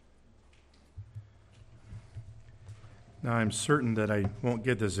Now, I'm certain that I won't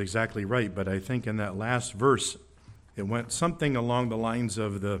get this exactly right, but I think in that last verse, it went something along the lines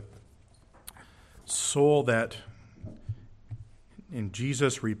of the soul that in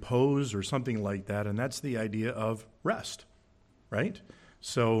Jesus repose or something like that, and that's the idea of rest, right?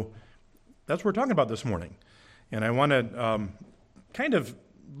 So that's what we're talking about this morning. And I want to kind of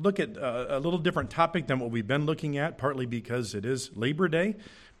look at a little different topic than what we've been looking at, partly because it is Labor Day.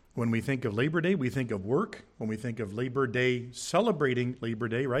 When we think of Labor Day, we think of work. When we think of Labor Day, celebrating Labor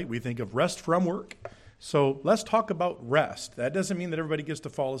Day, right, we think of rest from work. So let's talk about rest. That doesn't mean that everybody gets to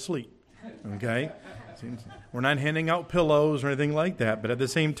fall asleep, okay? We're not handing out pillows or anything like that, but at the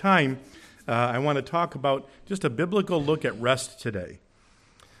same time, I want to talk about just a biblical look at rest today.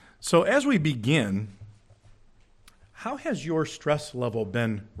 So as we begin, how has your stress level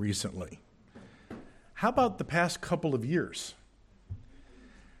been recently? How about the past couple of years?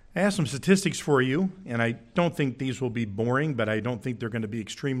 I have some statistics for you, and I don't think these will be boring, but I don't think they're going to be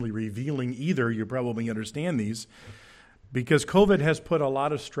extremely revealing either. You probably understand these, because COVID has put a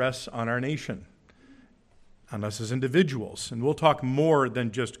lot of stress on our nation, on us as individuals. And we'll talk more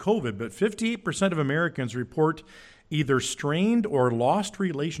than just COVID, but 58% of Americans report either strained or lost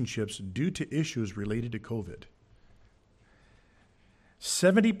relationships due to issues related to COVID.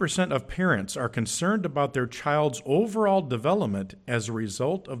 70% of parents are concerned about their child's overall development as a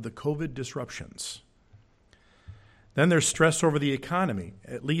result of the COVID disruptions. Then there's stress over the economy.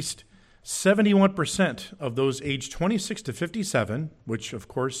 At least 71% of those aged 26 to 57, which of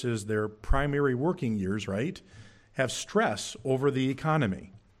course is their primary working years, right, have stress over the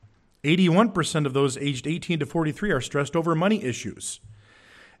economy. 81% of those aged 18 to 43 are stressed over money issues.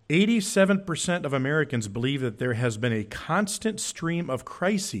 87% of Americans believe that there has been a constant stream of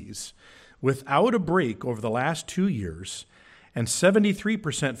crises without a break over the last 2 years, and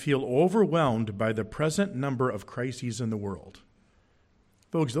 73% feel overwhelmed by the present number of crises in the world.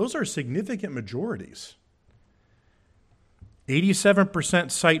 Folks, those are significant majorities.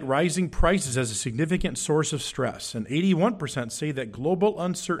 87% cite rising prices as a significant source of stress, and 81% say that global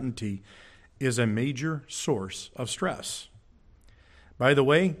uncertainty is a major source of stress. By the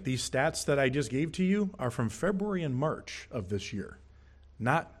way, these stats that I just gave to you are from February and March of this year,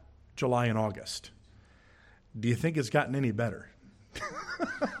 not July and August. Do you think it's gotten any better?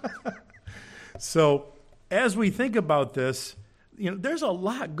 So as we think about this, there's a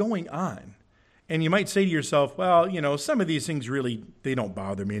lot going on. And you might say to yourself, well, some of these things really, they don't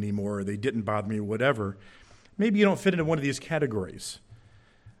bother me anymore, or they didn't bother me, or whatever. Maybe you don't fit into one of these categories.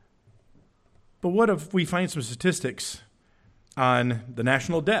 But what if we find some statistics on the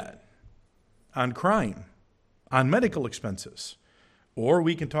national debt, on crime, on medical expenses? Or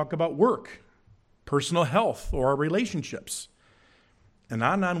we can talk about work, personal health, or our relationships. And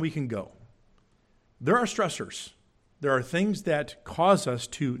on we can go. There are stressors. There are things that cause us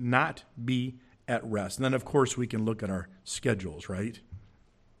to not be at rest. And then, of course, we can look at our schedules, right?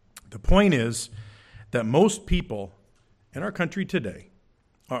 The point is that most people in our country today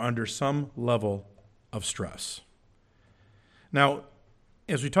are under some level of stress. Now,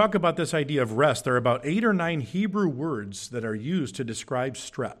 as we talk about this idea of rest, there are about 8 or 9 Hebrew words that are used to describe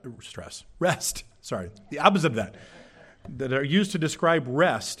rest, the opposite of that are used to describe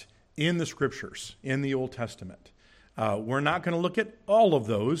rest in the Scriptures, in the Old Testament. We're not going to look at all of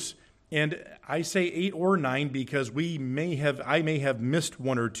those, and I say 8 or 9 because I may have missed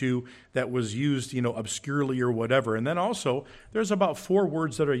 1 or 2 that was used, obscurely or whatever. And then also, there's about 4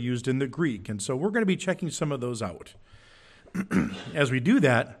 words that are used in the Greek, and so we're going to be checking some of those out. As we do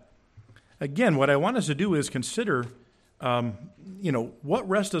that, again, what I want us to do is consider, what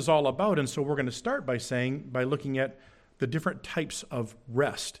rest is all about. And so we're going to start by looking at the different types of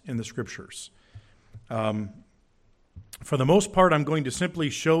rest in the Scriptures. For the most part, I'm going to simply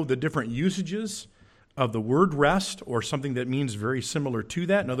show the different usages of the word rest, or something that means very similar to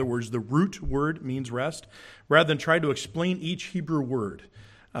that. In other words, the root word means rest, rather than try to explain each Hebrew word.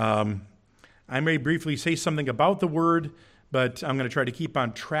 I may briefly say something about the word, but I'm going to try to keep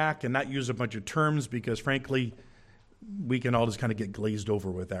on track and not use a bunch of terms because, frankly, we can all just kind of get glazed over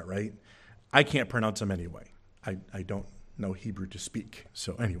with that, right? I can't pronounce them anyway. I don't know Hebrew to speak.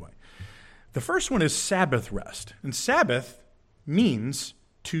 So anyway, the first one is Sabbath rest. And Sabbath means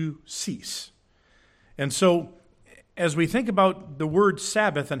to cease. And so as we think about the word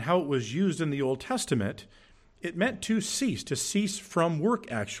Sabbath and how it was used in the Old Testament, it meant to cease from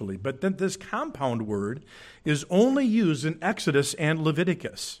work, actually. But then this compound word is only used in Exodus and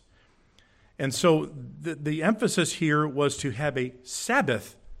Leviticus. And so the emphasis here was to have a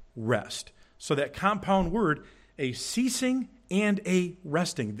Sabbath rest. So that compound word, a ceasing and a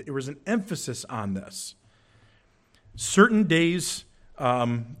resting. There was an emphasis on this. certain days,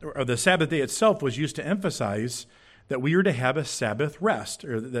 or the Sabbath day itself was used to emphasize that we are to have a Sabbath rest,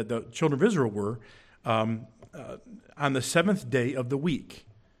 or that the children of Israel were, on the seventh day of the week.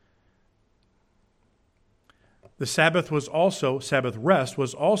 The Sabbath rest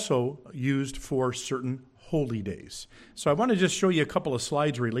was also used for certain holy days. So I want to just show you a couple of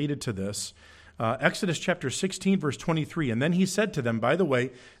slides related to this. Exodus chapter 16, verse 23. And then he said to them, by the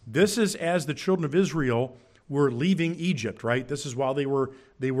way, this is as the children of Israel were leaving Egypt, right? This is while they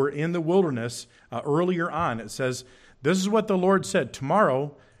were in the wilderness earlier on. It says, this is what the Lord said,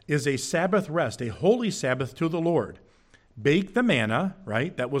 tomorrow is a Sabbath rest, a holy Sabbath to the Lord. Bake the manna,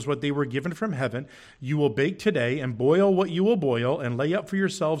 right? That was what they were given from heaven. You will bake today and boil what you will boil and lay up for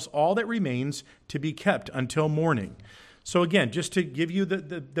yourselves all that remains to be kept until morning. So again, just to give you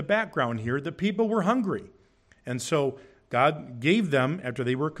the background here, the people were hungry. And so God gave them, after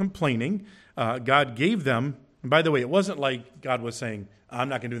they were complaining, God gave them, and by the way, it wasn't like God was saying, I'm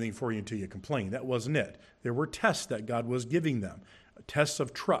not going to do anything for you until you complain. That wasn't it. There were tests that God was giving them, tests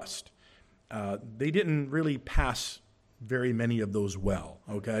of trust. They didn't really pass very many of those well,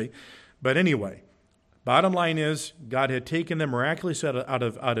 okay? But anyway, bottom line is God had taken them miraculously out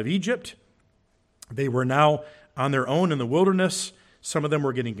of Egypt. They were now on their own in the wilderness. Some of them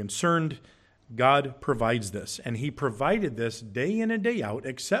were getting concerned. God provides this, and he provided this day in and day out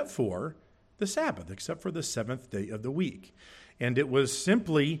except for the Sabbath, except for the seventh day of the week. And it was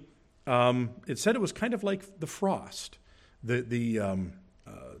simply, it said it was kind of like the frost. The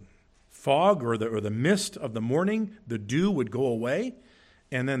fog or the mist of the morning, the dew would go away,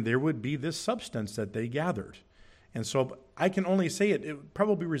 and then there would be this substance that they gathered. And so I can only say it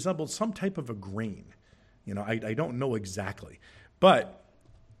probably resembled some type of a grain. You know, I don't know exactly. But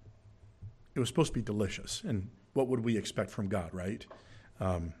it was supposed to be delicious. And what would we expect from God, right?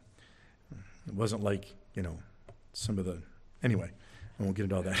 It wasn't like, you know, some of the... Anyway, I won't get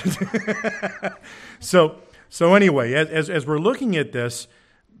into all that. So anyway, as we're looking at this,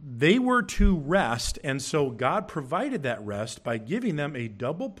 they were to rest, and so God provided that rest by giving them a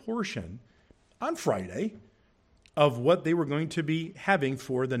double portion on Friday of what they were going to be having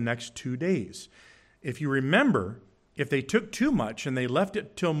for the next 2 days. If you remember, if they took too much and they left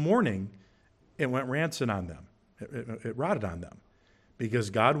it till morning, it went rancid on them. It rotted on them because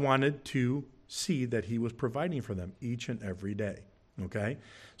God wanted to see that he was providing for them each and every day, okay?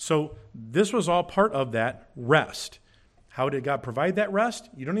 So this was all part of that rest. How did God provide that rest?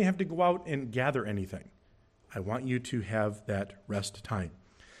 You don't even have to go out and gather anything. I want you to have that rest time.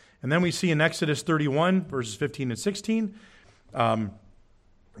 And then we see in Exodus 31, verses 15 and 16,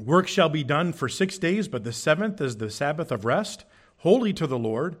 work shall be done for 6 days, but the seventh is the Sabbath of rest, holy to the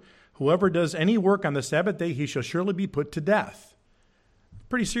Lord. Whoever does any work on the Sabbath day, he shall surely be put to death.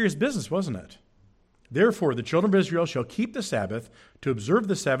 Pretty serious business, wasn't it? Therefore, the children of Israel shall keep the Sabbath to observe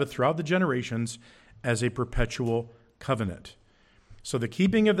the Sabbath throughout the generations as a perpetual covenant. So the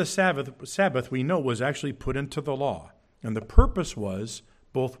keeping of the Sabbath we know was actually put into the law. And the purpose was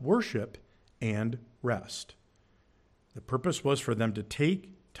both worship and rest. The purpose was for them to take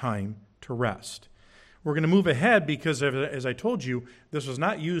time to rest. We're going to move ahead because, as I told you, this was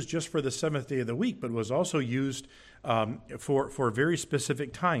not used just for the seventh day of the week, but was also used for very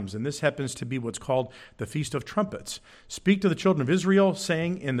specific times. And this happens to be what's called the Feast of Trumpets. Speak to the children of Israel,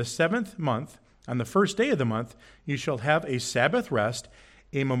 saying, in the 7th month, on the first day of the month, you shall have a Sabbath rest,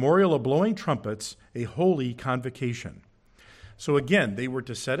 a memorial of blowing trumpets, a holy convocation. So again, they were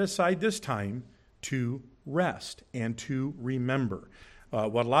to set aside this time to rest and to remember.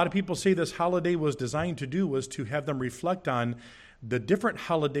 What a lot of people say this holiday was designed to do was to have them reflect on the different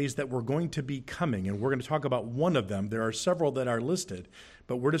holidays that were going to be coming. And we're going to talk about one of them. There are several that are listed,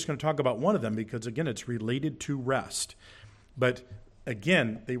 but we're just going to talk about one of them because, again, it's related to rest. But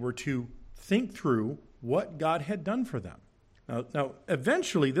again, they were to think through what God had done for them. Now,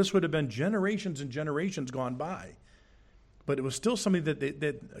 eventually, this would have been generations and generations gone by, but it was still something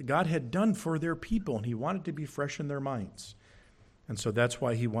that God had done for their people, and he wanted to be fresh in their minds. And so that's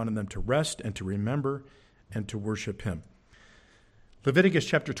why he wanted them to rest and to remember and to worship him. Leviticus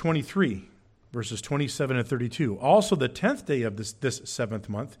chapter 23, verses 27 and 32. Also the 10th day of this 7th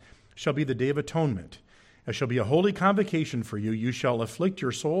month shall be the day of atonement. It shall be a holy convocation for you. You shall afflict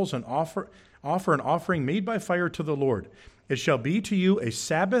your souls and offer an offering made by fire to the Lord. It shall be to you a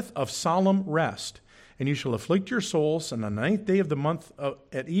Sabbath of solemn rest. And you shall afflict your souls, and on the 9th day of the month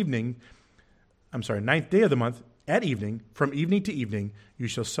at evening, 9th day of the month at evening, from evening to evening, you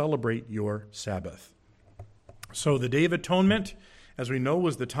shall celebrate your Sabbath. So the Day of Atonement, as we know,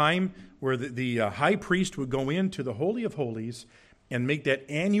 was the time where the high priest would go into the Holy of Holies and make that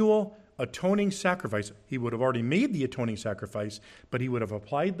annual atoning sacrifice. He would have already made the atoning sacrifice, but he would have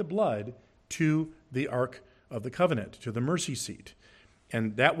applied the blood to the Ark of the Covenant, to the mercy seat.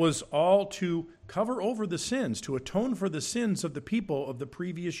 And that was all to cover over the sins, to atone for the sins of the people of the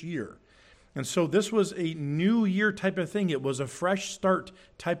previous year. And so this was a new year type of thing. It was a fresh start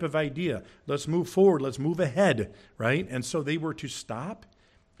type of idea. Let's move forward. Let's move ahead, right? And so they were to stop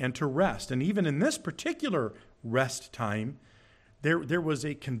and to rest. And even in this particular rest time, there was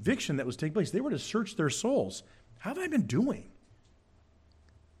a conviction that was taking place. They were to search their souls. How have I been doing?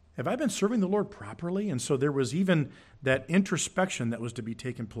 Have I been serving the Lord properly? And so there was even that introspection that was to be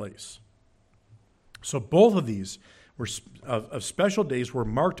taken place. So both of these were of special days were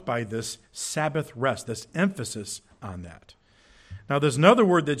marked by this Sabbath rest, this emphasis on that. Now, there's another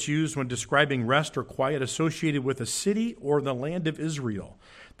word that's used when describing rest or quiet associated with a city or the land of Israel.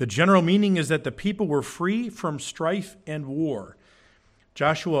 The general meaning is that the people were free from strife and war.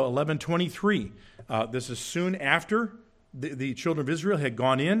 Joshua 11:23. This is soon after the children of Israel had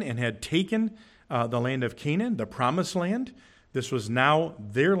gone in and had taken the land of Canaan, the promised land. This was now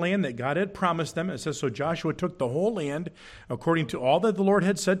their land that God had promised them. It says, so Joshua took the whole land according to all that the Lord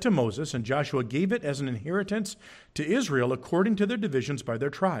had said to Moses, and Joshua gave it as an inheritance to Israel according to their divisions by their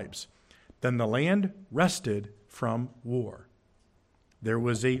tribes. Then the land rested from war. There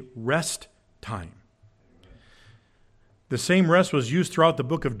was a rest time. The same rest was used throughout the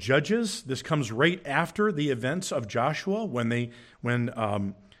book of Judges. This comes right after the events of Joshua when the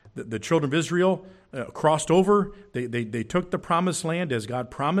children of Israel crossed over. They took the promised land as God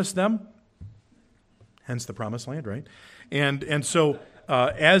promised them. Hence the promised land, right? And so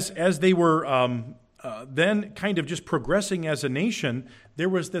as they were then kind of just progressing as a nation, there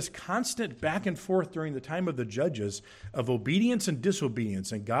was this constant back and forth during the time of the judges of obedience and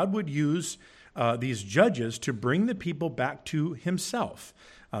disobedience. And God would use these judges to bring the people back to himself.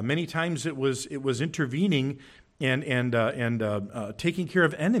 Many times it was intervening and taking care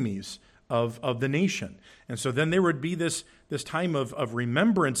of enemies of the nation. And so then there would be this time of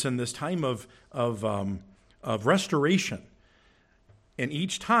remembrance and this time of restoration. And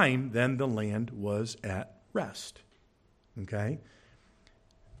each time, then the land was at rest. Okay?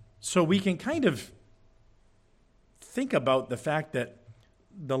 So we can kind of think about the fact that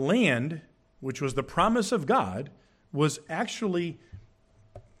the land, which was the promise of God, was actually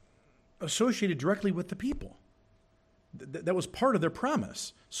associated directly with the people. That was part of their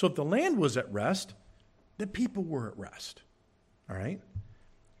promise. So if the land was at rest, the people were at rest. All right?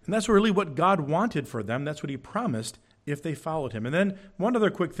 And that's really what God wanted for them. That's what he promised if they followed him. And then one other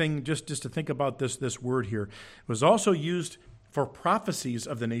quick thing, just to think about this word here. It was also used for prophecies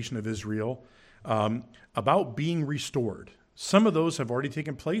of the nation of Israel about being restored. Some of those have already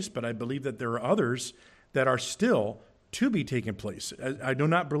taken place, but I believe that there are others that are still to be taken place. I do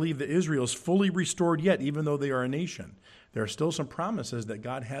not believe that Israel is fully restored yet, even though they are a nation. There are still some promises that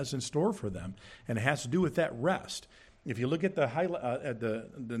God has in store for them, and it has to do with that rest. If you look at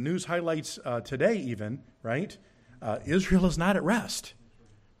the news highlights today even, right, Israel is not at rest,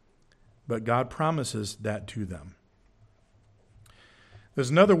 but God promises that to them. There's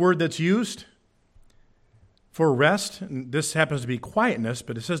another word that's used for rest, and this happens to be quietness,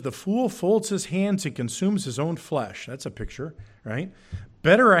 but it says the fool folds his hands and consumes his own flesh. That's a picture, right?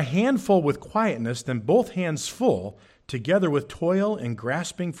 Better a handful with quietness than both hands full, together with toil and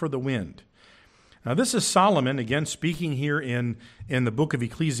grasping for the wind. Now this is Solomon, again, speaking here in the book of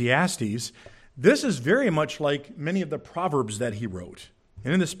Ecclesiastes. This is very much like many of the Proverbs that he wrote.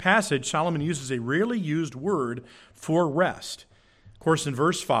 And in this passage, Solomon uses a rarely used word for rest. Of course, in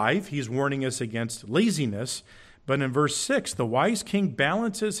verse 5, he's warning us against laziness. But in verse 6, the wise king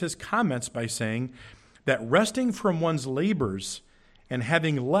balances his comments by saying that resting from one's labors and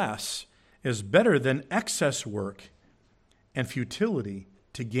having less is better than excess work and futility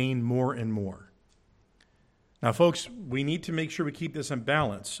to gain more and more. Now, folks, we need to make sure we keep this in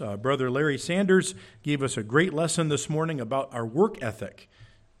balance. Brother Larry Sanders gave us a great lesson this morning about our work ethic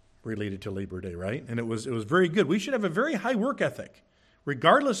related to Labor Day, right? And it was very good. We should have a very high work ethic,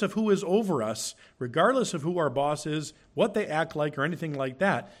 regardless of who is over us, regardless of who our boss is, what they act like, or anything like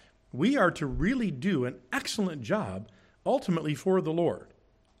that. We are to really do an excellent job, ultimately, for the Lord.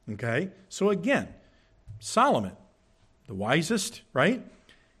 Okay? So again, Solomon, the wisest, right?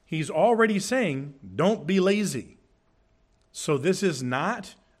 He's already saying, don't be lazy. So this is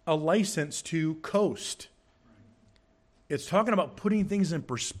not a license to coast. It's talking about putting things in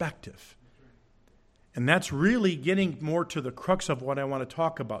perspective. And that's really getting more to the crux of what I want to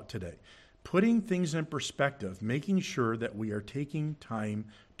talk about today. Putting things in perspective, making sure that we are taking time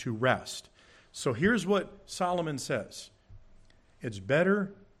to rest. So here's what Solomon says. It's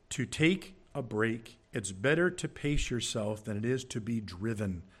better to take a break. It's better to pace yourself than it is to be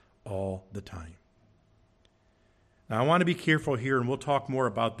driven all the time. Now, I want to be careful here, and we'll talk more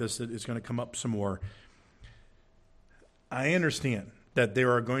about this. It's going to come up some more. I understand that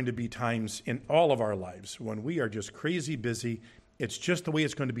there are going to be times in all of our lives when we are just crazy busy. It's just the way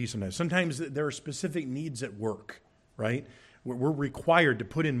it's going to be sometimes. Sometimes there are specific needs at work, right? We're required to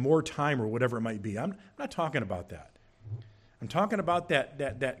put in more time or whatever it might be. I'm not talking about that. I'm talking about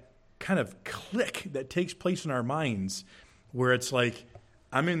that kind of click that takes place in our minds where it's like,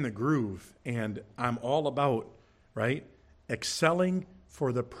 I'm in the groove and I'm all about, right, excelling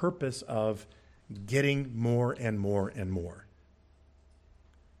for the purpose of getting more and more and more.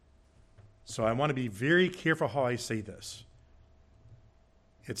 So I want to be very careful how I say this.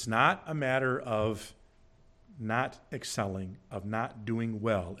 It's not a matter of not excelling, of not doing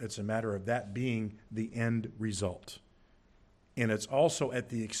well. It's a matter of that being the end result. And it's also at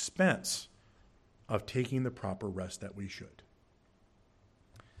the expense of taking the proper rest that we should.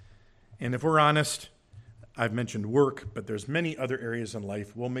 And if we're honest, I've mentioned work, but there's many other areas in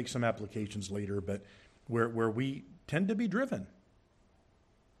life. We'll make some applications later, but where we tend to be driven.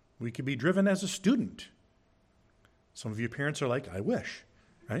 We could be driven as a student. Some of you parents are like, I wish,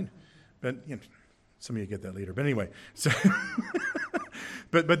 right? But some of you get that later. But anyway, so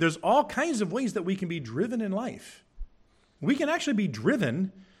but there's all kinds of ways that we can be driven in life. We can actually be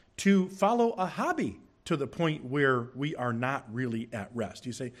driven to follow a hobby to the point where we are not really at rest.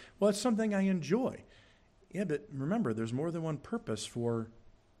 You say, well, it's something I enjoy. Yeah, but remember, there's more than one purpose for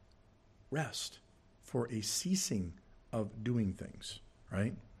rest, for a ceasing of doing things,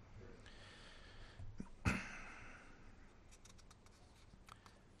 right?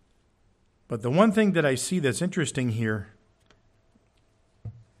 But the one thing that I see that's interesting here,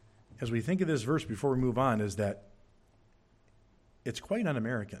 as we think of this verse before we move on, is that it's quite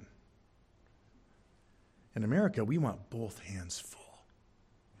un-American. In America, we want both hands full,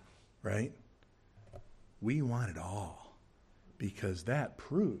 right? We want it all because that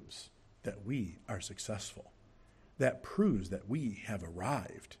proves that we are successful. That proves that we have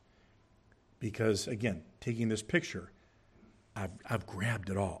arrived. Because, again, taking this picture, I've grabbed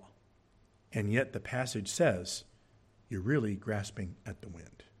it all. And yet the passage says you're really grasping at the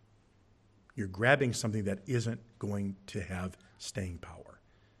wind. You're grabbing something that isn't going to have staying power.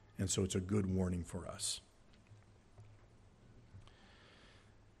 And so it's a good warning for us.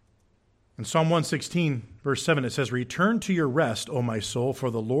 In Psalm 116, verse 7, it says, "Return to your rest, O my soul,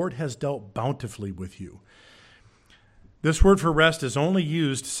 for the Lord has dealt bountifully with you." This word for rest is only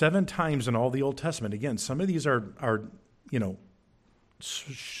used 7 times in all the Old Testament. Again, some of these are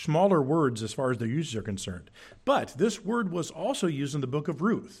smaller words as far as their uses are concerned. But this word was also used in the book of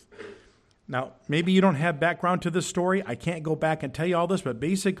Ruth. Now, maybe you don't have background to this story. I can't go back and tell you all this, but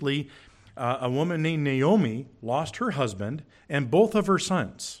basically, a woman named Naomi lost her husband and both of her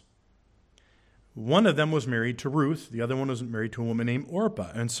sons. One of them was married to Ruth. The other one was married to a woman named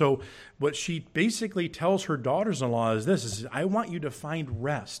Orpah. And so what she basically tells her daughters-in-law is this, is I want you to find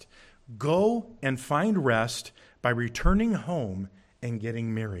rest. Go and find rest by returning home and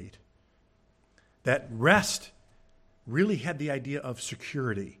getting married. That rest really had the idea of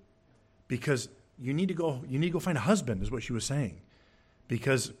security because you need to go find a husband is what she was saying.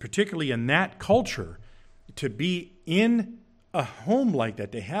 Because particularly in that culture, to be in a home like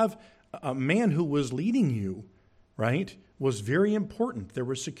that, to have a man who was leading you, right, was very important. There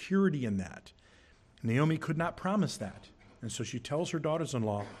was security in that. Naomi could not promise that. And so she tells her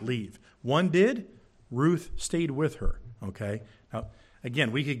daughters-in-law, leave. One did. Ruth stayed with her, okay? Now,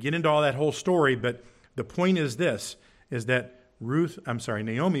 again, we could get into all that whole story, but the point is this, is that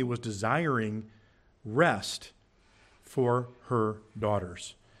Naomi was desiring rest for her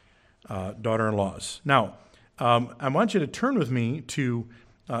daughter-in-laws. Now, I want you to turn with me to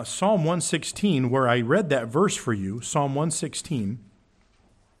Psalm 116, where I read that verse for you, Psalm 116.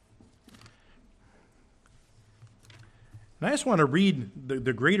 And I just want to read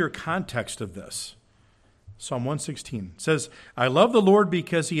the greater context of this. Psalm 116 says, I love the Lord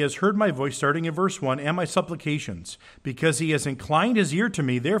because he has heard my voice, starting in verse 1, and my supplications, because he has inclined his ear to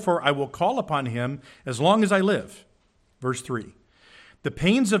me. Therefore, I will call upon him as long as I live. Verse 3, the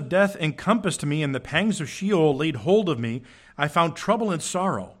pains of death encompassed me, and the pangs of Sheol laid hold of me. I found trouble and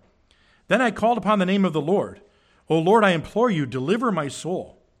sorrow. Then I called upon the name of the Lord. O Lord, I implore you, deliver my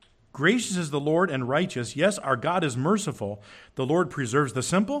soul. Gracious is the Lord and righteous. Yes, our God is merciful. The Lord preserves the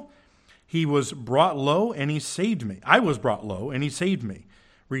simple. He was brought low, and he saved me. I was brought low, and he saved me.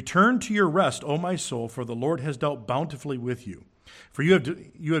 Return to your rest, O my soul, for the Lord has dealt bountifully with you. For you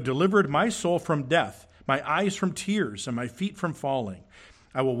have delivered my soul from death, my eyes from tears, and my feet from falling.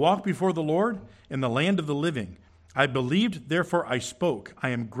 I will walk before the Lord in the land of the living. I believed, therefore I spoke. I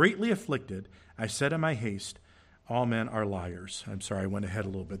am greatly afflicted. I said in my haste, all men are liars. I'm sorry, I went ahead a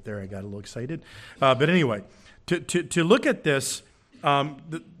little bit there. I got a little excited. But anyway, to look at this,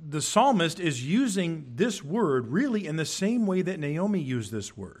 the psalmist is using this word really in the same way that Naomi used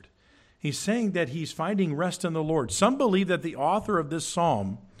this word. He's saying that he's finding rest in the Lord. Some believe that the author of this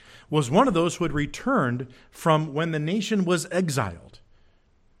psalm was one of those who had returned from when the nation was exiled.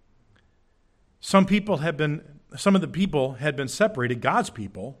 Some of the people had been separated, God's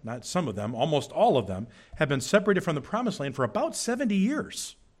people, not some of them, almost all of them, had been separated from the promised land for about 70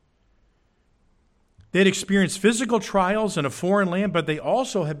 years. They had experienced physical trials in a foreign land, but they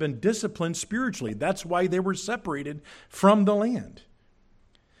also had been disciplined spiritually. That's why they were separated from the land.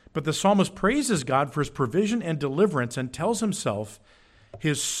 But the psalmist praises God for his provision and deliverance and tells himself,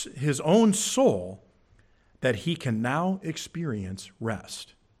 his own soul, that he can now experience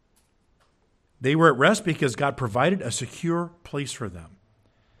rest. They were at rest because God provided a secure place for them.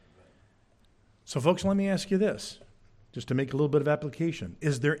 So folks, let me ask you this, just to make a little bit of application.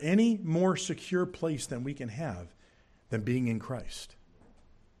 Is there any more secure place than we can have than being in Christ?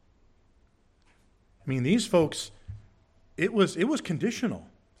 I mean, these folks, it was conditional.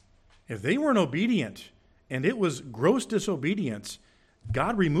 If they weren't obedient, and it was gross disobedience,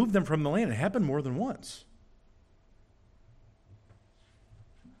 God removed them from the land. It happened more than once.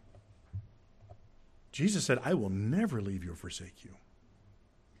 Jesus said, I will never leave you or forsake you.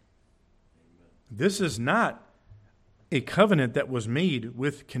 This is not a covenant that was made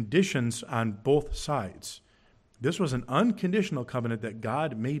with conditions on both sides. This was an unconditional covenant that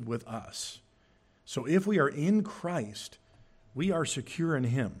God made with us. So if we are in Christ, we are secure in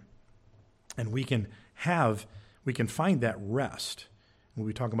him. And we can find that rest. We'll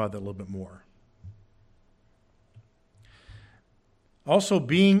be talking about that a little bit more. Also,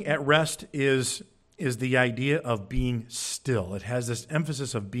 being at rest is the idea of being still. It has this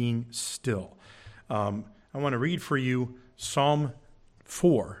emphasis of being still. I want to read for you Psalm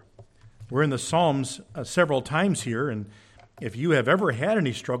 4. We're in the Psalms several times here, and if you have ever had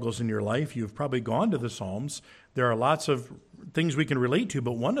any struggles in your life, you've probably gone to the Psalms. There are lots of things we can relate to,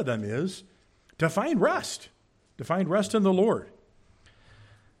 but one of them is to find rest in the Lord.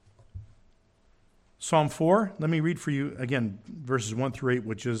 Psalm 4, let me read for you again, verses 1 through 8,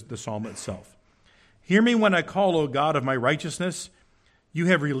 which is the psalm itself. Hear me when I call, O God of my righteousness. You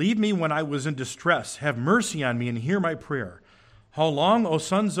have relieved me when I was in distress. Have mercy on me and hear my prayer. How long, O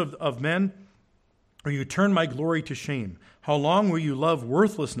sons of men, will you turn my glory to shame? How long will you love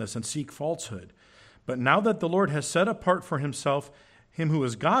worthlessness and seek falsehood? But now that the Lord has set apart for himself him who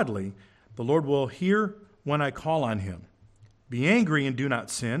is godly, the Lord will hear when I call on him. Be angry and do not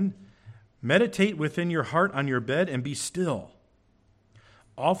sin. Meditate within your heart on your bed and be still.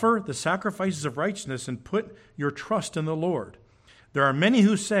 Offer the sacrifices of righteousness and put your trust in the Lord. There are many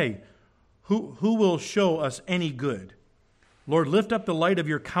who say, Who will show us any good? Lord, lift up the light of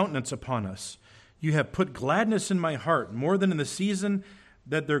your countenance upon us. You have put gladness in my heart, more than in the season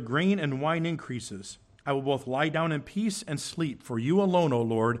that their grain and wine increases. I will both lie down in peace and sleep, for you alone, O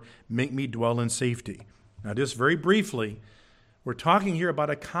Lord, make me dwell in safety. Now, just very briefly, we're talking here about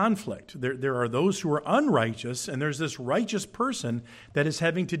a conflict. There are those who are unrighteous, and there's this righteous person that is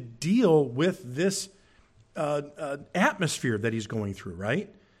having to deal with this atmosphere that he's going through,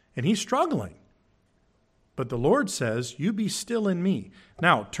 right? And he's struggling. But the Lord says, you be still in me.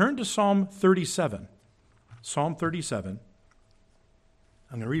 Now, turn to Psalm 37. Psalm 37.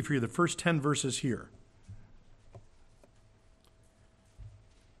 I'm going to read for you the first 10 verses here.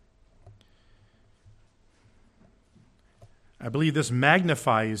 I believe this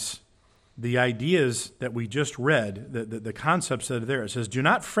magnifies the ideas that we just read, the concepts that are there. It says, do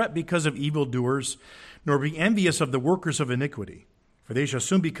not fret because of evildoers, nor be envious of the workers of iniquity, for they shall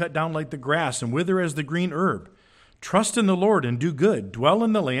soon be cut down like the grass and wither as the green herb. Trust in the Lord and do good. Dwell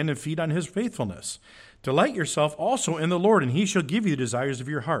in the land and feed on his faithfulness. Delight yourself also in the Lord, and he shall give you the desires of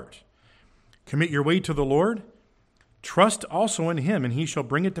your heart. Commit your way to the Lord. Trust also in him, and he shall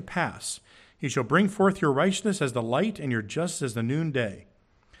bring it to pass. He shall bring forth your righteousness as the light and your justice as the noonday.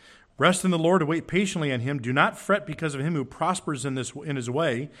 Rest in the Lord and wait patiently on him. Do not fret because of him who prospers in his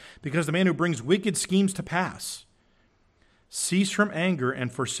way, because the man who brings wicked schemes to pass. Cease from anger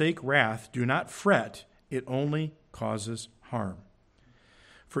and forsake wrath. Do not fret. It only causes harm.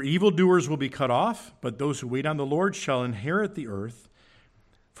 For evildoers will be cut off, but those who wait on the Lord shall inherit the earth.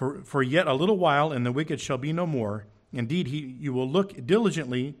 For yet a little while, and the wicked shall be no more. Indeed, you will look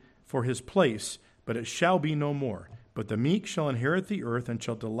diligently for his place, but it shall be no more. But the meek shall inherit the earth and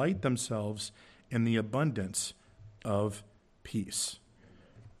shall delight themselves in the abundance of peace.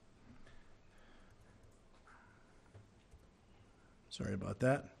 Sorry about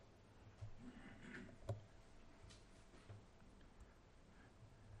that.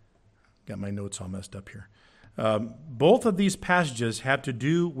 Got my notes all messed up here. Both of these passages have to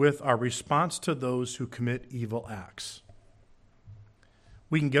do with our response to those who commit evil acts.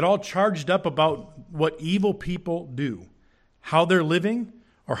 We can get all charged up about what evil people do, how they're living,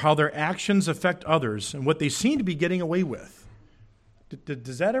 or how their actions affect others, and what they seem to be getting away with.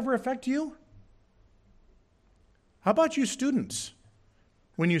 Does that ever affect you? How about you students?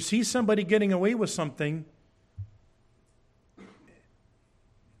 When you see somebody getting away with something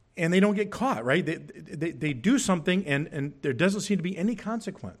and they don't get caught, right? They do something and there doesn't seem to be any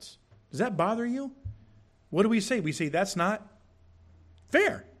consequence. Does that bother you? What do we say? We say that's not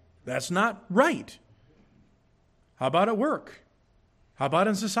fair. That's not right. How about at work? How about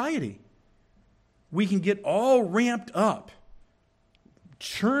in society? We can get all ramped up,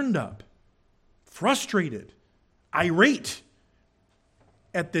 churned up, frustrated, irate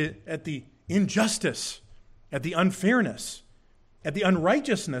at the injustice, at the unfairness, at the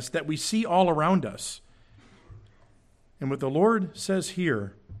unrighteousness that we see all around us. And what the Lord says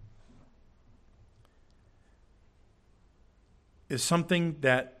here is something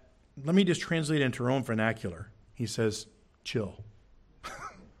that, let me just translate it into our own vernacular. He says, chill.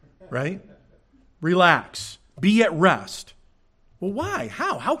 Right? Relax. Be at rest. Well, why?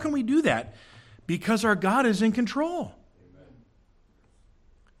 How? How can we do that? Because our God is in control.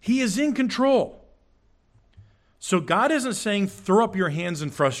 He is in control. So God isn't saying throw up your hands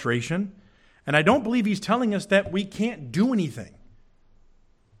in frustration. And I don't believe He's telling us that we can't do anything.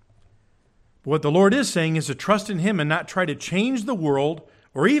 But what the Lord is saying is to trust in Him and not try to change the world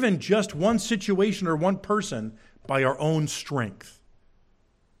or even just one situation or one person by our own strength.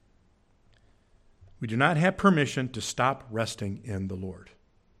 We do not have permission to stop resting in the Lord.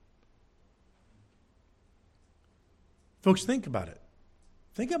 Folks, think about it.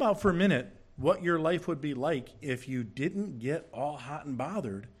 Think about for a minute what your life would be like if you didn't get all hot and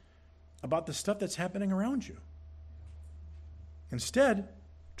bothered about the stuff that's happening around you. Instead,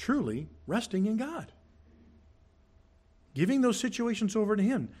 truly resting in God. Giving those situations over to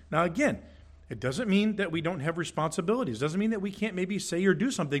Him. Now again, it doesn't mean that we don't have responsibilities. It doesn't mean that we can't maybe say or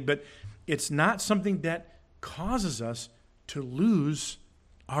do something, but it's not something that causes us to lose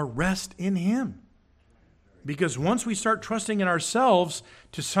our rest in Him. Because once we start trusting in ourselves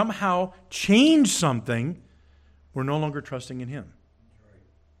to somehow change something, we're no longer trusting in Him.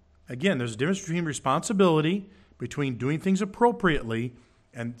 Again, there's a difference between responsibility, between doing things appropriately,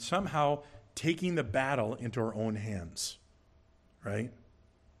 and somehow taking the battle into our own hands. Right?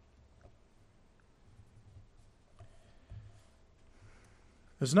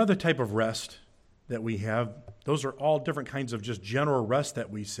 There's another type of rest that we have. Those are all different kinds of just general rest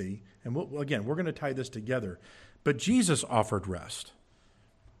that we see. And we're going to tie this together. But Jesus offered rest.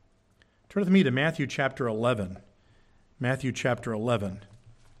 Turn with me to Matthew chapter 11. Matthew chapter 11.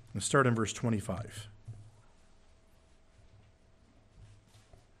 Let's start in verse 25.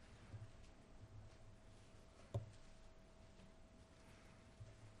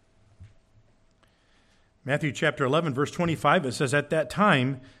 Matthew chapter 11, verse 25, it says, "At that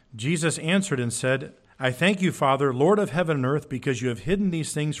time, Jesus answered and said, I thank you, Father, Lord of heaven and earth, because you have hidden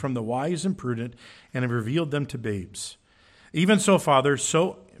these things from the wise and prudent and have revealed them to babes. Even so, Father,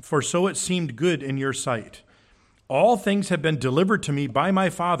 so it seemed good in your sight. All things have been delivered to me by my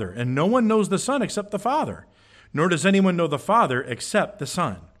Father, and no one knows the Son except the Father, nor does anyone know the Father except the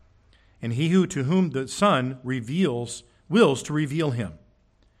Son, and he to whom the Son wills to reveal him."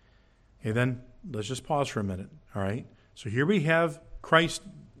 Okay, then let's just pause for a minute, all right? So here we have Christ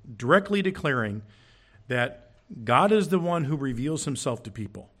directly declaring that God is the one who reveals Himself to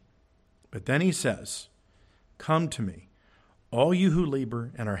people. But then He says, "Come to me, all you who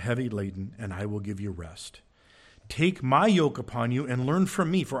labor and are heavy laden, and I will give you rest. Take my yoke upon you and learn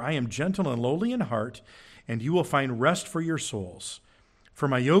from me, for I am gentle and lowly in heart, and you will find rest for your souls. For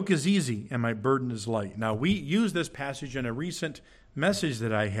my yoke is easy and my burden is light." Now, we used this passage in a recent message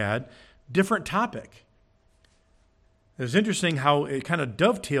that I had, different topic. It was interesting how it kind of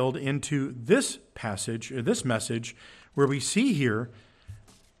dovetailed into this passage, or this message, where we see here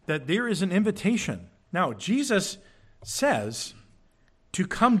that there is an invitation. Now, Jesus says to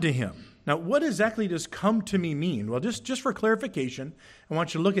come to Him. Now, what exactly does "come to me" mean? Well, just for clarification, I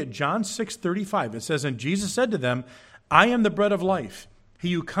want you to look at John 6:35. It says, "And Jesus said to them, I am the bread of life.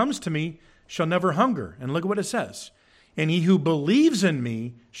 He who comes to me shall never hunger." And look at what it says. "And he who believes in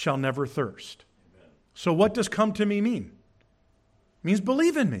me shall never thirst." So what does "come to me" mean? It means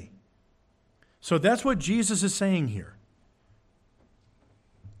believe in me. So that's what Jesus is saying here.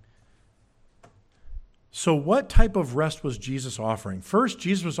 So what type of rest was Jesus offering? First,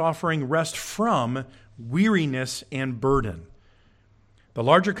 Jesus was offering rest from weariness and burden. The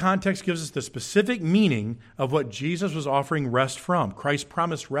larger context gives us the specific meaning of what Jesus was offering rest from. Christ's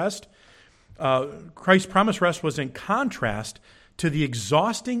promised rest was in contrast to the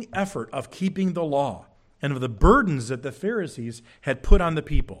exhausting effort of keeping the law and of the burdens that the Pharisees had put on the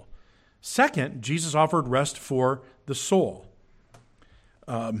people. Second, Jesus offered rest for the soul.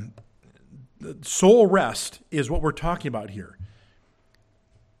 Soul rest is what we're talking about here.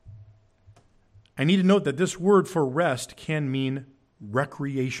 I need to note that this word for rest can mean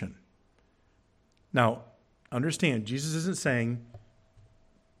recreation. Now, understand, Jesus isn't saying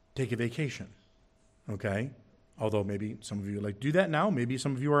take a vacation, okay? Although maybe some of you like to do that now. Maybe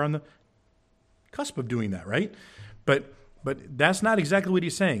some of you are on the cusp of doing that, right? But that's not exactly what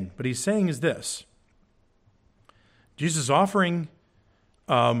he's saying. What he's saying is this. Jesus is offering,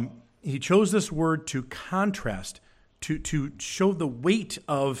 he chose this word to contrast, to show the weight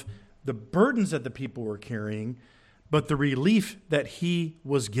of the burdens that the people were carrying, but the relief that he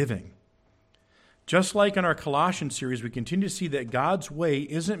was giving. Just like in our Colossians series, we continue to see that God's way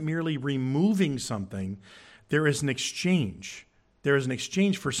isn't merely removing something. There is an exchange. There is an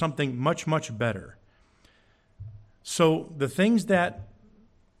exchange for something much, much better. So the things that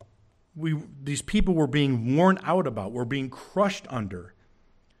these people were being worn out about, were being crushed under,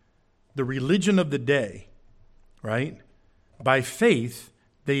 the religion of the day, right? By faith,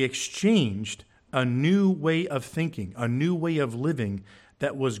 they exchanged a new way of thinking, a new way of living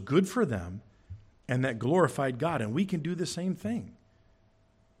that was good for them and that glorified God. And we can do the same thing.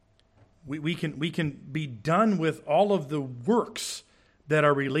 We can be done with all of the works that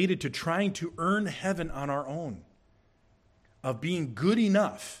are related to trying to earn heaven on our own, of being good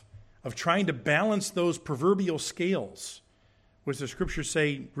enough, of trying to balance those proverbial scales, which the scriptures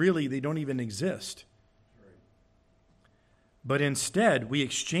say really they don't even exist. But instead, we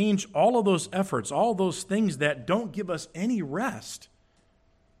exchange all of those efforts, all those things that don't give us any rest,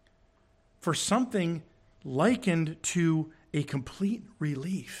 for something likened to a complete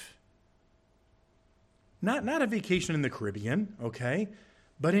relief. Not a vacation in the Caribbean, okay?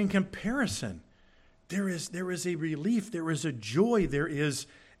 But in comparison, there is a relief, there is a joy, there is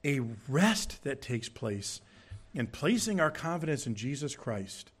a rest that takes place in placing our confidence in Jesus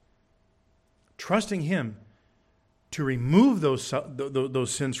Christ, trusting him to remove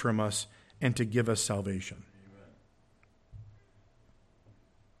those sins from us and to give us salvation. Amen.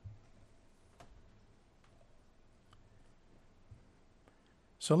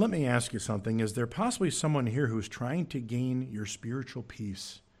 So let me ask you something. Is there possibly someone here who's trying to gain your spiritual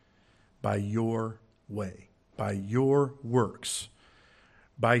peace by your way, by your works,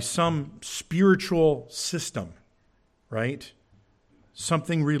 by some spiritual system, right?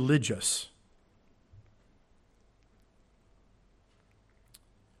 Something religious?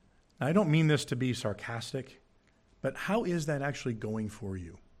 I don't mean this to be sarcastic, but how is that actually going for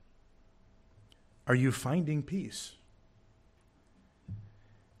you? Are you finding peace?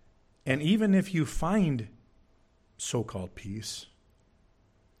 And even if you find so-called peace,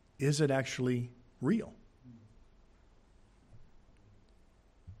 is it actually real?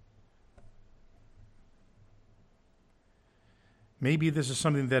 Maybe this is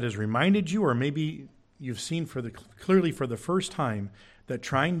something that has reminded you, or maybe you've seen clearly for the first time that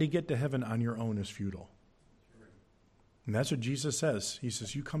trying to get to heaven on your own is futile. And that's what Jesus says. He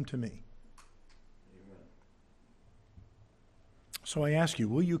says, you come to me. Amen. So I ask you,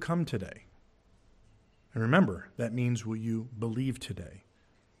 will you come today? And remember, that means will you believe today?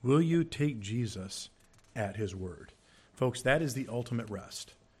 Will you take Jesus at his word? Folks, that is the ultimate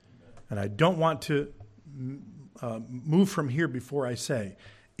rest. Amen. And I don't want to move from here before I say,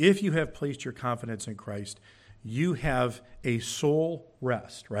 if you have placed your confidence in Christ, you have a soul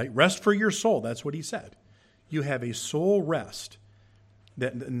rest, right? Rest for your soul. That's what he said. You have a soul rest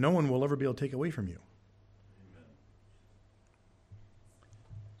that no one will ever be able to take away from you. Amen.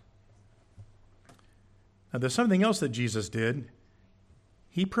 Now, there's something else that Jesus did.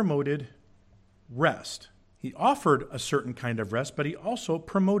 He promoted rest. He offered a certain kind of rest, but he also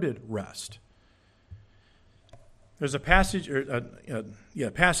promoted rest. There's a passage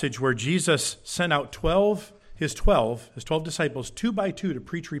where Jesus sent out his 12 disciples 2 by 2 to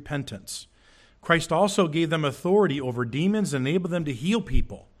preach repentance. Christ also gave them authority over demons and enabled them to heal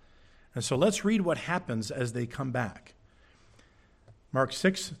people. And so let's read what happens as they come back. Mark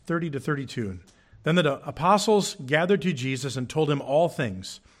 6:30-32. Then the apostles gathered to Jesus and told him all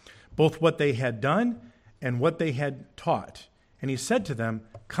things, both what they had done and what they had taught. And he said to them,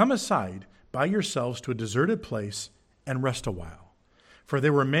 "Come aside by yourselves to a deserted place and rest a while. For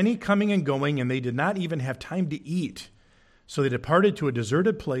there were many coming and going, and they did not even have time to eat. So they departed to a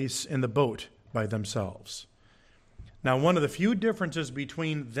deserted place in the boat by themselves. Now, one of the few differences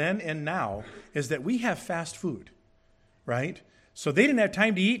between then and now is that we have fast food, right? So they didn't have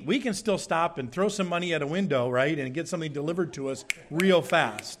time to eat. We can still stop and throw some money at a window, right, and get something delivered to us real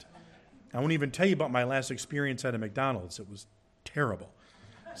fast. I won't even tell you about my last experience at a McDonald's. It was terrible.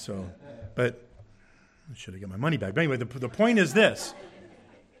 So, but I should have got my money back. But anyway, the point is this,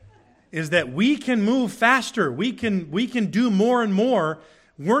 is that we can move faster. We can do more and more.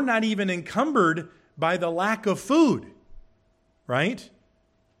 We're not even encumbered by the lack of food, right?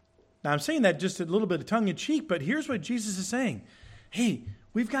 Now, I'm saying that just a little bit of tongue-in-cheek, but here's what Jesus is saying. Hey,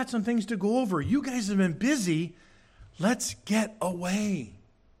 we've got some things to go over. You guys have been busy. Let's get away.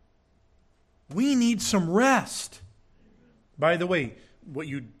 We need some rest. By the way, what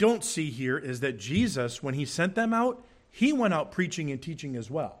you don't see here is that Jesus, when he sent them out, he went out preaching and teaching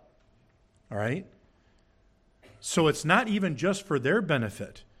as well. All right? So it's not even just for their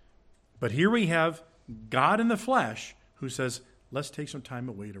benefit. But here we have God in the flesh who says, let's take some time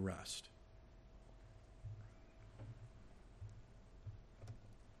away to rest.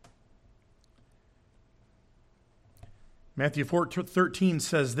 Matthew 4:13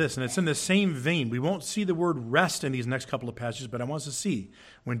 says this, and it's in the same vein. We won't see the word rest in these next couple of passages, but I want us to see.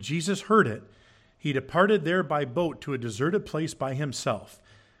 When Jesus heard it, he departed there by boat to a deserted place by himself.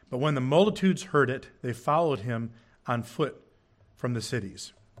 But when the multitudes heard it, they followed him on foot from the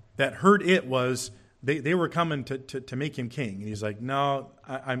cities. That heard it was, they were coming to make him king. And he's like, no,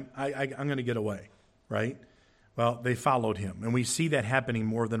 I'm going to get away, right? Well, they followed him. And we see that happening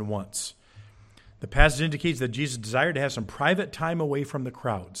more than once. The passage indicates that Jesus desired to have some private time away from the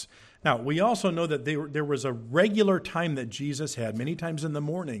crowds. Now, we also know that there was a regular time that Jesus had, many times in the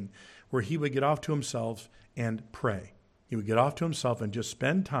morning, where he would get off to himself and pray. He would get off to himself and just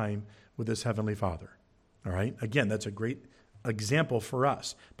spend time with his heavenly Father. All right? Again, that's a great example for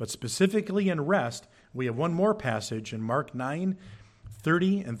us. But specifically in rest, we have one more passage in Mark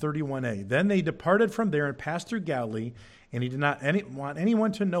 9:30 and 31a. Then they departed from there and passed through Galilee, and he did not want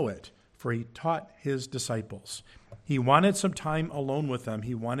anyone to know it, for he taught his disciples. He wanted some time alone with them.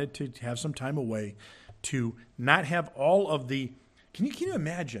 He wanted to have some time away to not have all of the... Can you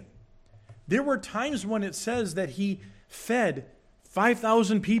imagine? There were times when it says that he fed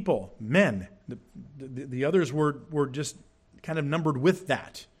 5,000 people, men. The others were just kind of numbered with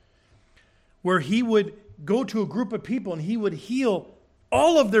that. Where he would go to a group of people and he would heal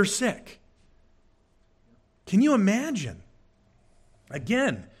all of their sick. Can you imagine?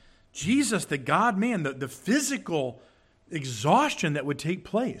 Again, Jesus, the God-man, the physical exhaustion that would take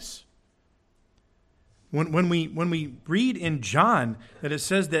place. When we read in John that it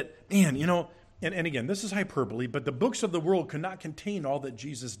says that, man, and again, this is hyperbole, but the books of the world could not contain all that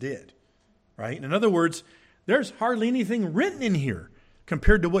Jesus did, right? In other words, there's hardly anything written in here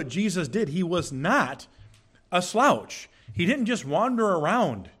compared to what Jesus did. He was not a slouch. He didn't just wander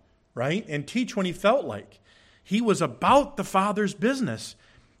around, right, and teach when he felt like. He was about the Father's business,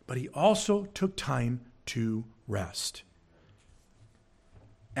 but he also took time to rest.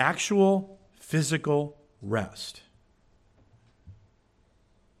 Actual physical rest.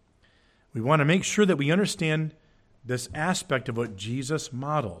 We want to make sure that we understand this aspect of what Jesus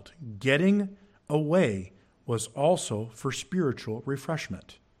modeled. Getting away was also for spiritual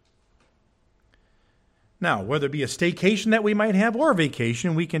refreshment. Now, whether it be a staycation that we might have or a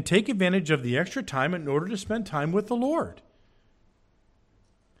vacation, we can take advantage of the extra time in order to spend time with the Lord.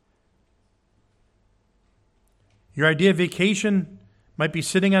 Your idea of vacation might be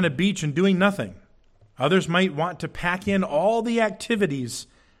sitting on a beach and doing nothing. Others might want to pack in all the activities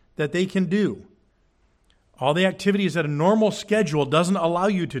that they can do. All the activities that a normal schedule doesn't allow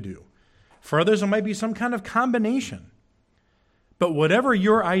you to do. For others, it might be some kind of combination. But whatever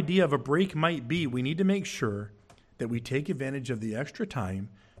your idea of a break might be, we need to make sure that we take advantage of the extra time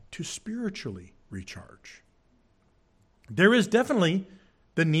to spiritually recharge. There is definitely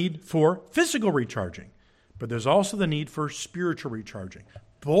the need for physical recharging, but there's also the need for spiritual recharging.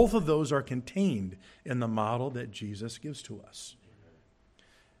 Both of those are contained in the model that Jesus gives to us.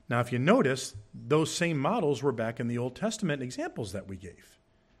 Now, if you notice, those same models were back in the Old Testament examples that we gave.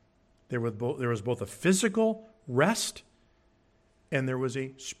 There was both a physical rest and there was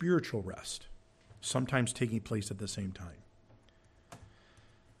a spiritual rest, sometimes taking place at the same time.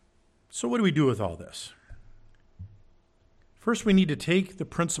 So what do we do with all this? First, we need to take the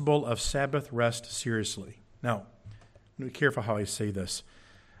principle of Sabbath rest seriously. Now, I'm going to be careful how I say this.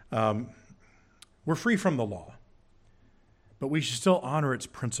 We're free from the law, but we should still honor its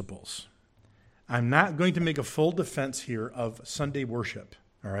principles. I'm not going to make a full defense here of Sunday worship,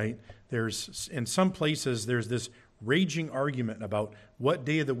 all right? In some places, there's this raging argument about what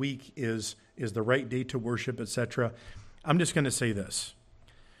day of the week is the right day to worship, etc. I'm just going to say this.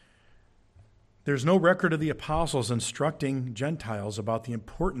 There's no record of the apostles instructing Gentiles about the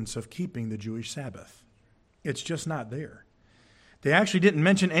importance of keeping the Jewish Sabbath. It's just not there. They actually didn't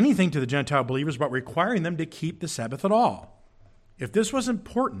mention anything to the Gentile believers about requiring them to keep the Sabbath at all. If this was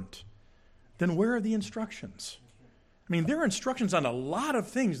important, then where are the instructions? I mean, there are instructions on a lot of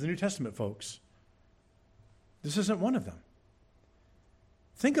things in the New Testament, folks. This isn't one of them.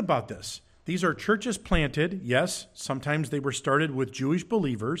 Think about this. These are churches planted. Yes, sometimes they were started with Jewish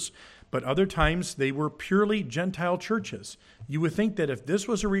believers, but other times they were purely Gentile churches. You would think that if this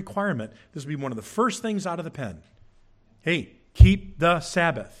was a requirement, this would be one of the first things out of the pen. Hey, keep the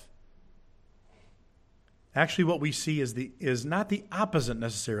Sabbath. Actually, what we see is not the opposite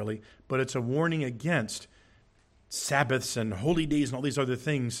necessarily, but it's a warning against Sabbaths and holy days and all these other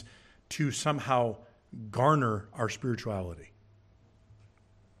things to somehow garner our spirituality.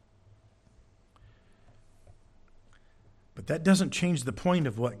 But that doesn't change the point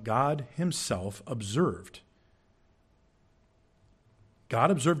of what God himself observed. God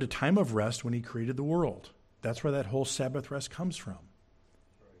observed a time of rest when he created the world. That's where that whole Sabbath rest comes from.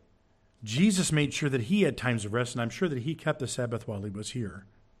 Jesus made sure that he had times of rest, and I'm sure that he kept the Sabbath while he was here.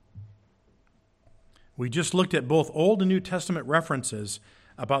 We just looked at both Old and New Testament references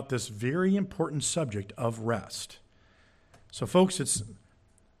about this very important subject of rest. So, folks, it's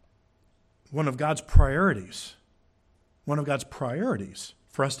one of God's priorities. One of God's priorities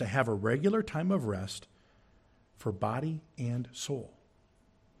for us to have a regular time of rest for body and soul.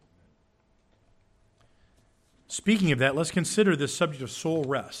 Speaking of that, let's consider this subject of soul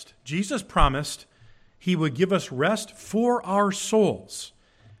rest. Jesus promised he would give us rest for our souls.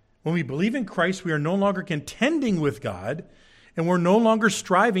 When we believe in Christ, we are no longer contending with God, and we're no longer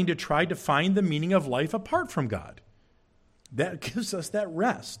striving to try to find the meaning of life apart from God. That gives us that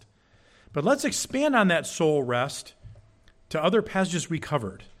rest. But let's expand on that soul rest to other passages we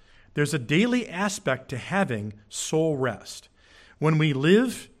covered. There's a daily aspect to having soul rest. When we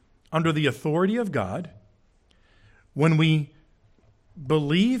live under the authority of God, when we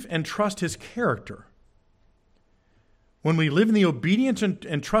believe and trust his character, when we live in the obedience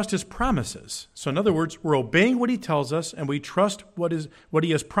and trust his promises. So in other words, we're obeying what he tells us and we trust what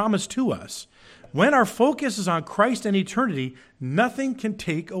he has promised to us. When our focus is on Christ and eternity, nothing can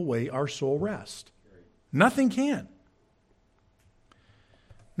take away our soul rest. Nothing can.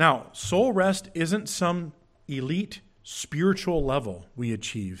 Now, soul rest isn't some elite spiritual level we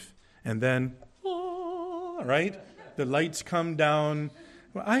achieve. And then, right? The lights come down.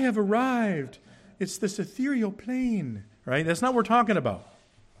 Well, I have arrived. It's this ethereal plane, right? That's not what we're talking about.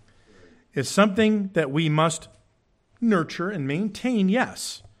 It's something that we must nurture and maintain,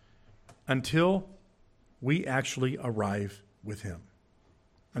 yes, until we actually arrive with him.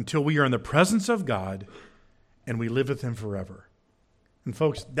 Until we are in the presence of God and we live with him forever. And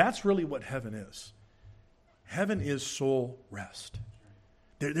folks, that's really what heaven is. Heaven is soul rest.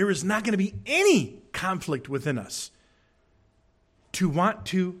 There is not going to be any conflict within us to want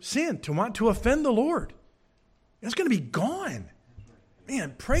to sin, to want to offend the Lord. It's going to be gone.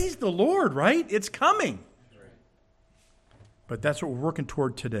 Man, praise the Lord, right? It's coming. But that's what we're working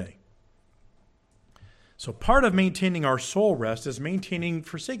toward today. So part of maintaining our soul rest is maintaining,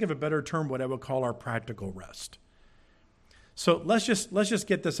 for sake of a better term, what I would call our practical rest. So let's just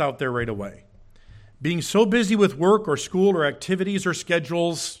get this out there right away. Being so busy with work or school or activities or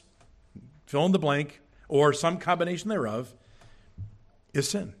schedules, fill in the blank, or some combination thereof, is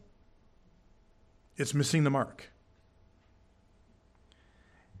sin. It's missing the mark.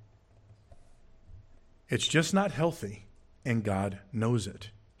 It's just not healthy, and God knows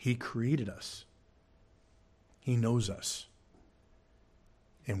it. He created us. He knows us.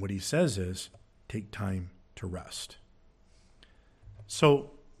 And what he says is, take time to rest.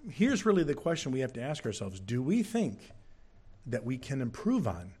 So here's really the question we have to ask ourselves. Do we think that we can improve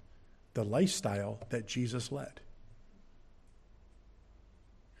on the lifestyle that Jesus led?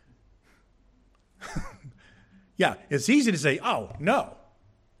 Yeah, it's easy to say, oh, no.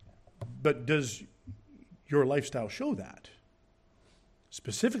 But does your lifestyle show that?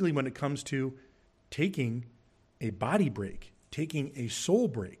 Specifically when it comes to taking a body break, taking a soul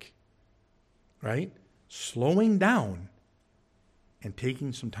break, right? Slowing down and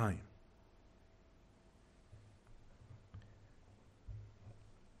taking some time.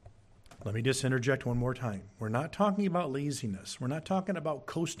 Let me just interject one more time. We're not talking about laziness. We're not talking about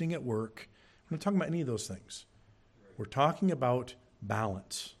coasting at work. We're not talking about any of those things. We're talking about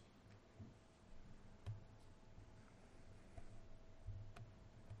balance.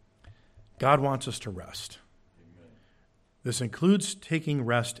 God wants us to rest. This includes taking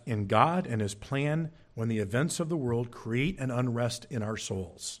rest in God and His plan when the events of the world create an unrest in our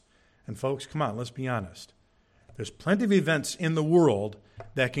souls. And folks, come on, let's be honest. There's plenty of events in the world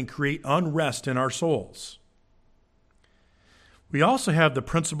that can create unrest in our souls. We also have the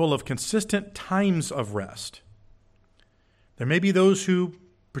principle of consistent times of rest. There may be those who,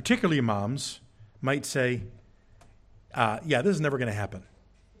 particularly moms, might say, this is never going to happen.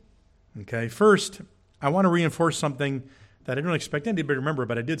 Okay, first, I want to reinforce something that I don't expect anybody to remember,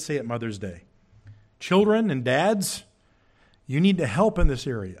 but I did say at Mother's Day. Children and dads, you need to help in this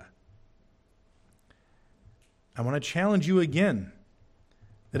area. I want to challenge you again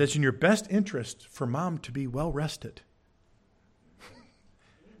that it's in your best interest for mom to be well rested.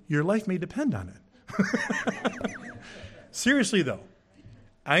 Your life may depend on it. Seriously, though,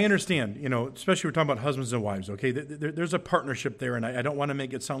 I understand, especially we're talking about husbands and wives, okay? There's a partnership there, and I don't want to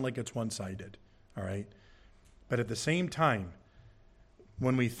make it sound like it's one-sided, all right? But at the same time,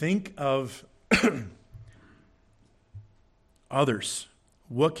 when we think of others,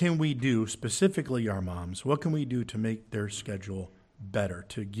 what can we do, specifically our moms, what can we do to make their schedule better,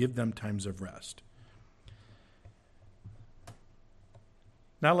 to give them times of rest?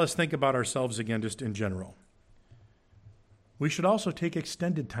 Now let's think about ourselves again, just in general. We should also take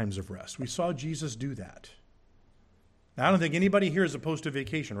extended times of rest. We saw Jesus do that. Now, I don't think anybody here is opposed to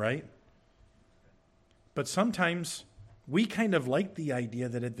vacation, right? But sometimes we kind of like the idea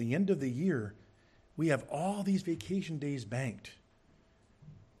that at the end of the year, we have all these vacation days banked.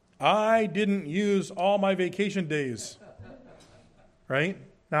 I didn't use all my vacation days, right?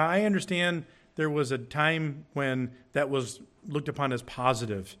 Now, I understand there was a time when that was looked upon as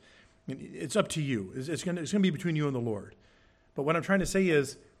positive. It's up to you. It's going to be between you and the Lord. But what I'm trying to say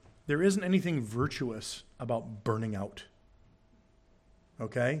is there isn't anything virtuous about burning out,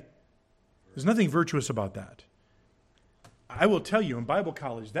 okay? There's nothing virtuous about that. I will tell you, in Bible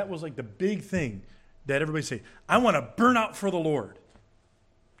college, that was like the big thing that everybody say, I want to burn out for the Lord.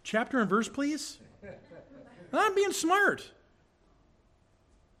 Chapter and verse, please. I'm being smart.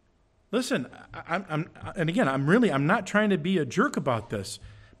 Listen, I'm not trying to be a jerk about this,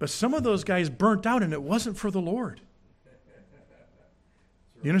 but some of those guys burnt out and it wasn't for the Lord.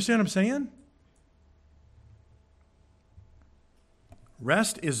 You understand what I'm saying?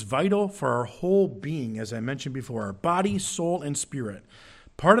 Rest is vital for our whole being, as I mentioned before, our body, soul, and spirit.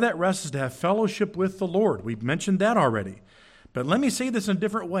 Part of that rest is to have fellowship with the Lord. We've mentioned that already. But let me say this in a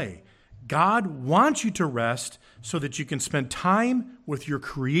different way. God wants you to rest so that you can spend time with your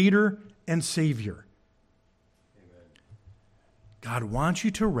Creator and Savior. Amen. God wants you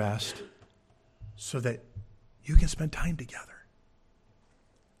to rest so that you can spend time together.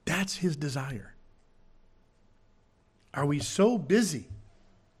 That's His desire. Are we so busy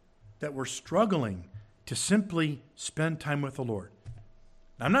that we're struggling to simply spend time with the Lord?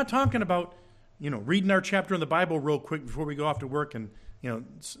 Now, I'm not talking about, reading our chapter in the Bible real quick before we go off to work and,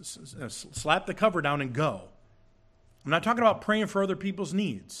 slap the cover down and go. I'm not talking about praying for other people's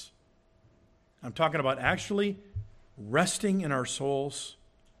needs. I'm talking about actually resting in our souls,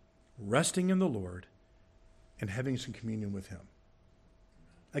 resting in the Lord, and having some communion with Him.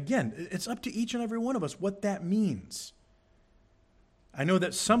 Again, it's up to each and every one of us what that means. I know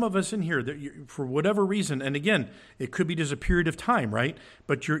that some of us in here, for whatever reason, and again, it could be just a period of time, right?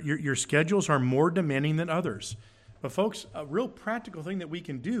 But your schedules are more demanding than others. But folks, a real practical thing that we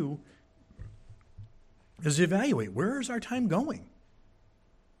can do is evaluate, where is our time going?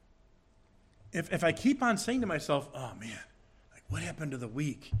 If I keep on saying to myself, oh man, what happened to the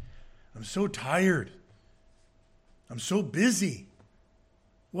week? I'm so tired. I'm so busy.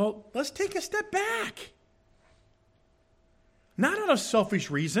 Well, let's take a step back. Not out of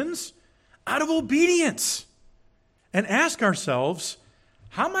selfish reasons, out of obedience. And ask ourselves,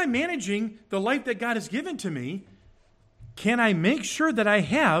 how am I managing the life that God has given to me? Can I make sure that I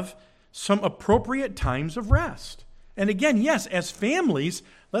have some appropriate times of rest? And again, yes, as families,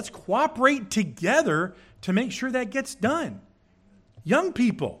 let's cooperate together to make sure that gets done. Young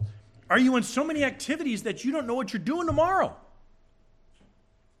people, are you in so many activities that you don't know what you're doing tomorrow?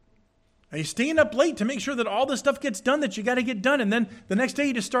 Are you staying up late to make sure that all the stuff gets done that you got to get done, and then the next day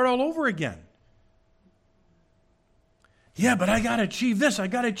you just start all over again? Yeah, but I got to achieve this, I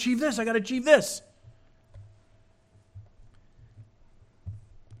got to achieve this, I got to achieve this.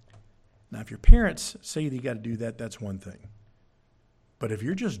 Now, if your parents say that you got to do that, that's one thing. But if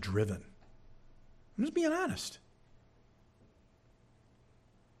you're just driven, I'm just being honest.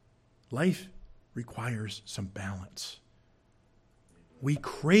 Life requires some balance. We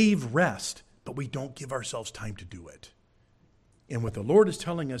crave rest, but we don't give ourselves time to do it. And what the Lord is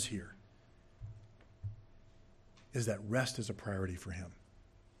telling us here is that rest is a priority for him.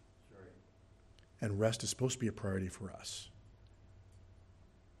 And rest is supposed to be a priority for us.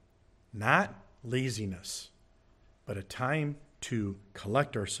 Not laziness, but a time to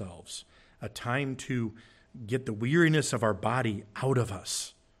collect ourselves, a time to get the weariness of our body out of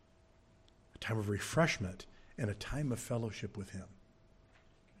us, a time of refreshment, and a time of fellowship with him.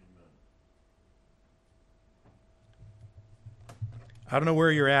 I don't know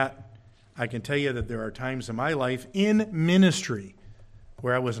where you're at. I can tell you that there are times in my life in ministry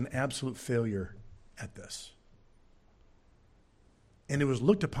where I was an absolute failure at this. And it was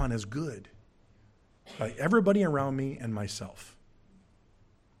looked upon as good by everybody around me and myself.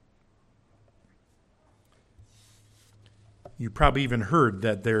 You probably even heard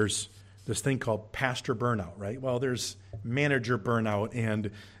that there's this thing called pastor burnout, right? Well, there's manager burnout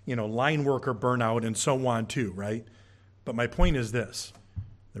and, line worker burnout and so on too, right? But my point is this.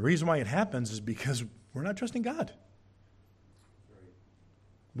 The reason why it happens is because we're not trusting God.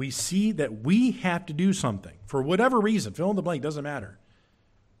 We see that we have to do something for whatever reason, fill in the blank, doesn't matter.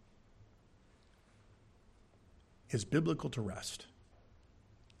 It's biblical to rest.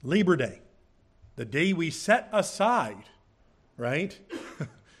 Labor Day, the day we set aside, right,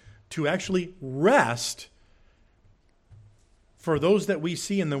 to actually rest for those that we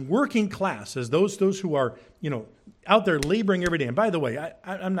see in the working class as those who are, out there laboring every day. And by the way,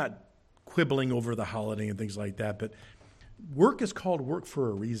 I'm not quibbling over the holiday and things like that, but work is called work for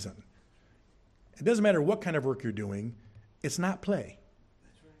a reason. It doesn't matter what kind of work you're doing. It's not play.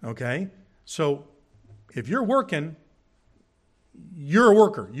 Okay? So if you're working, you're a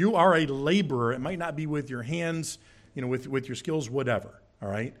worker. You are a laborer. It might not be with your hands, with your skills, whatever. All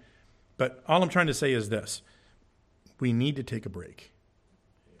right? But all I'm trying to say is this. We need to take a break.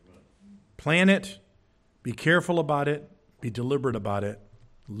 Plan it. Be careful about it. Be deliberate about it.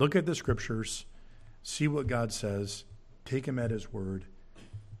 Look at the scriptures. See what God says. Take him at his word.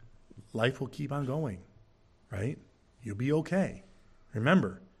 Life will keep on going, right? You'll be okay.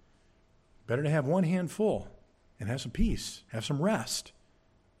 Remember, better to have one hand full and have some peace, have some rest,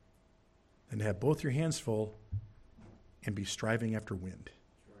 than to have both your hands full and be striving after wind.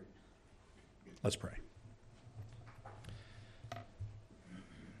 Let's pray.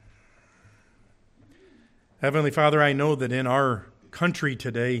 Heavenly Father, I know that in our country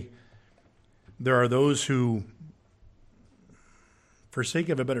today, there are those who, for sake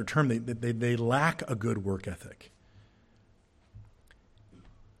of a better term, they lack a good work ethic.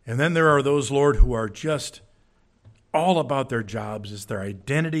 And then there are those, Lord, who are just all about their jobs. It's their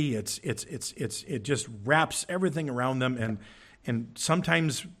identity. It just wraps everything around them. And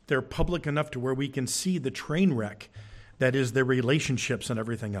sometimes they're public enough to where we can see the train wreck that is their relationships and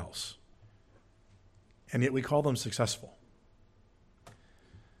everything else. And yet we call them successful.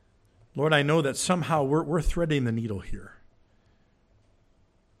 Lord, I know that somehow we're threading the needle here.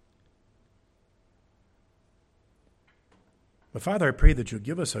 But Father, I pray that you'll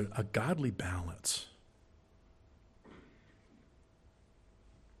give us a godly balance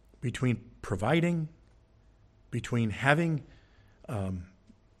between providing, between having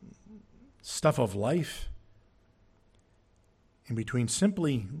stuff of life, and between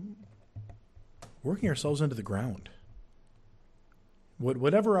simply working ourselves into the ground.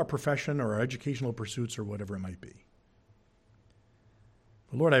 Whatever our profession or our educational pursuits or whatever it might be.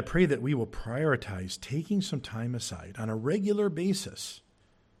 But Lord, I pray that we will prioritize taking some time aside on a regular basis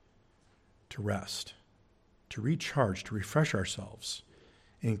to rest, to recharge, to refresh ourselves,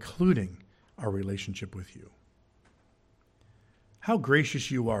 including our relationship with you. How gracious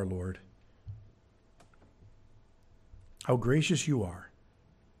you are, Lord. How gracious you are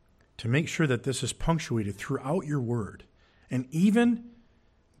to make sure that this is punctuated throughout your word and even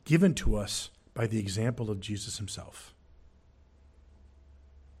given to us by the example of Jesus himself.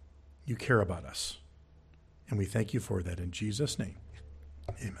 You care about us, and we thank you for that in Jesus' name.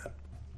 Amen.